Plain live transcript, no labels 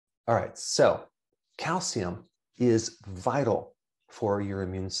All right, so calcium is vital for your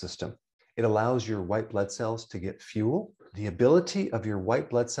immune system. It allows your white blood cells to get fuel. The ability of your white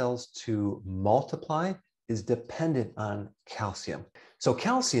blood cells to multiply is dependent on calcium. So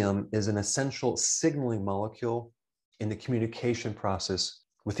calcium is an essential signaling molecule in the communication process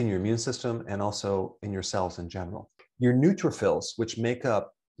within your immune system and also in your cells in general. Your neutrophils, which make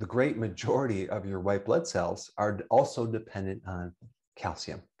up the great majority of your white blood cells, are also dependent on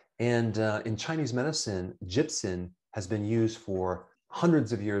calcium. And in Chinese medicine, gypsum has been used for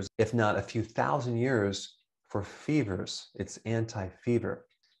hundreds of years, if not a few thousand years, for fevers. It's anti-fever.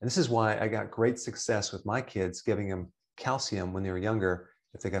 And this is why I got great success with my kids giving them calcium when they were younger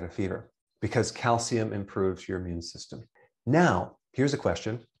if they got a fever, because calcium improves your immune system. Now, here's a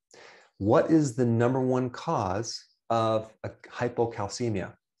question. What is the #1 cause of a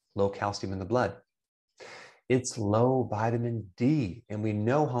hypocalcemia, low calcium in the blood? It's low vitamin D, and we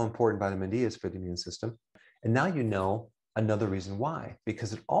know how important vitamin D is for the immune system. And now you know another reason why,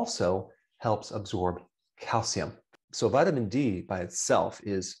 because it also helps absorb calcium. So vitamin D by itself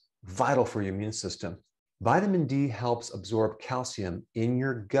is vital for your immune system. Vitamin D helps absorb calcium in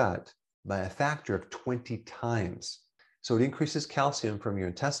your gut by a factor of 20 times. So it increases calcium from your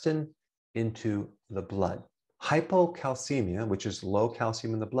intestine into the blood. Hypocalcemia, which is low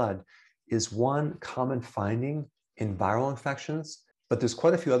calcium in the blood, is one common finding in viral infections, but there's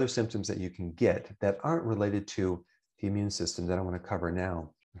quite a few other symptoms that you can get that aren't related to the immune system that I want to cover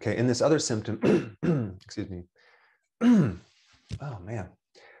now. Okay, and this other symptom, excuse me, oh man,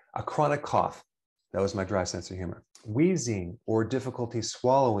 a chronic cough. That was my dry sense of humor. Wheezing or difficulty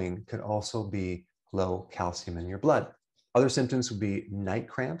swallowing could also be low calcium in your blood. Other symptoms would be night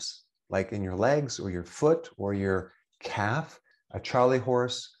cramps, like in your legs or your foot or your calf. A Charlie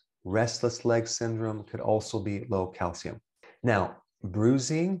horse, restless leg syndrome could also be low calcium. Now,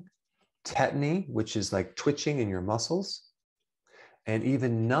 bruising, tetany, which is like twitching in your muscles, and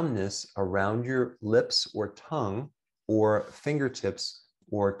even numbness around your lips or tongue or fingertips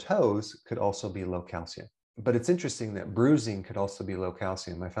or toes could also be low calcium. But it's interesting that bruising could also be low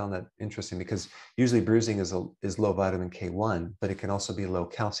calcium. I found that interesting because usually bruising is low vitamin K1, but it can also be low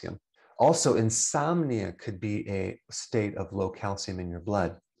calcium. Also, insomnia could be a state of low calcium in your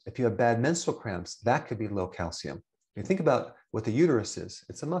blood. If you have bad menstrual cramps, that could be low calcium. You think about what the uterus is.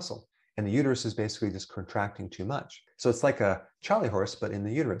 It's a muscle, and the uterus is basically just contracting too much. So it's like a Charlie horse, but in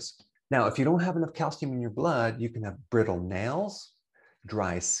the uterus. Now, if you don't have enough calcium in your blood, you can have brittle nails,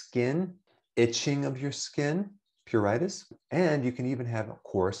 dry skin, itching of your skin, pruritus, and you can even have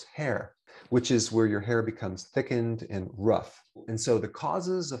coarse hair, which is where your hair becomes thickened and rough. And so the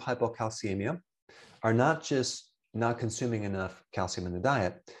causes of hypocalcemia are not just not consuming enough calcium in the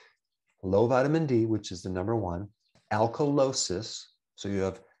diet, low vitamin D, which is the #1, alkalosis, so you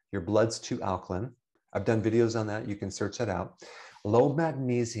have your blood's too alkaline. I've done videos on that. You can search that out. Low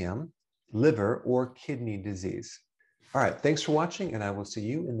magnesium, liver or kidney disease. All right, thanks for watching, and I will see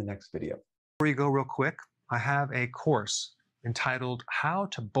you in the next video. Before you go real quick, I have a course entitled How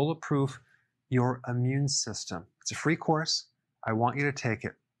to Bulletproof Your Immune System. It's a free course. I want you to take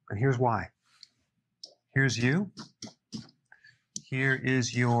it, and here's why. Here's you. Here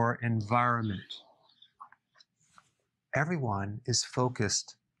is your environment. Everyone is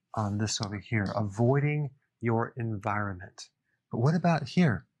focused on this over here, avoiding your environment. But what about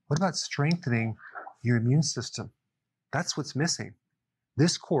here? What about strengthening your immune system? That's what's missing.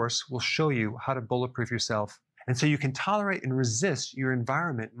 This course will show you how to bulletproof yourself, and so you can tolerate and resist your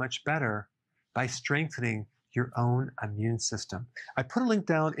environment much better by strengthening your own immune system. I put a link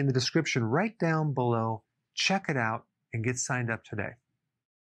down in the description right down below. Check it out and get signed up today.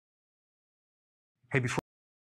 Hey, before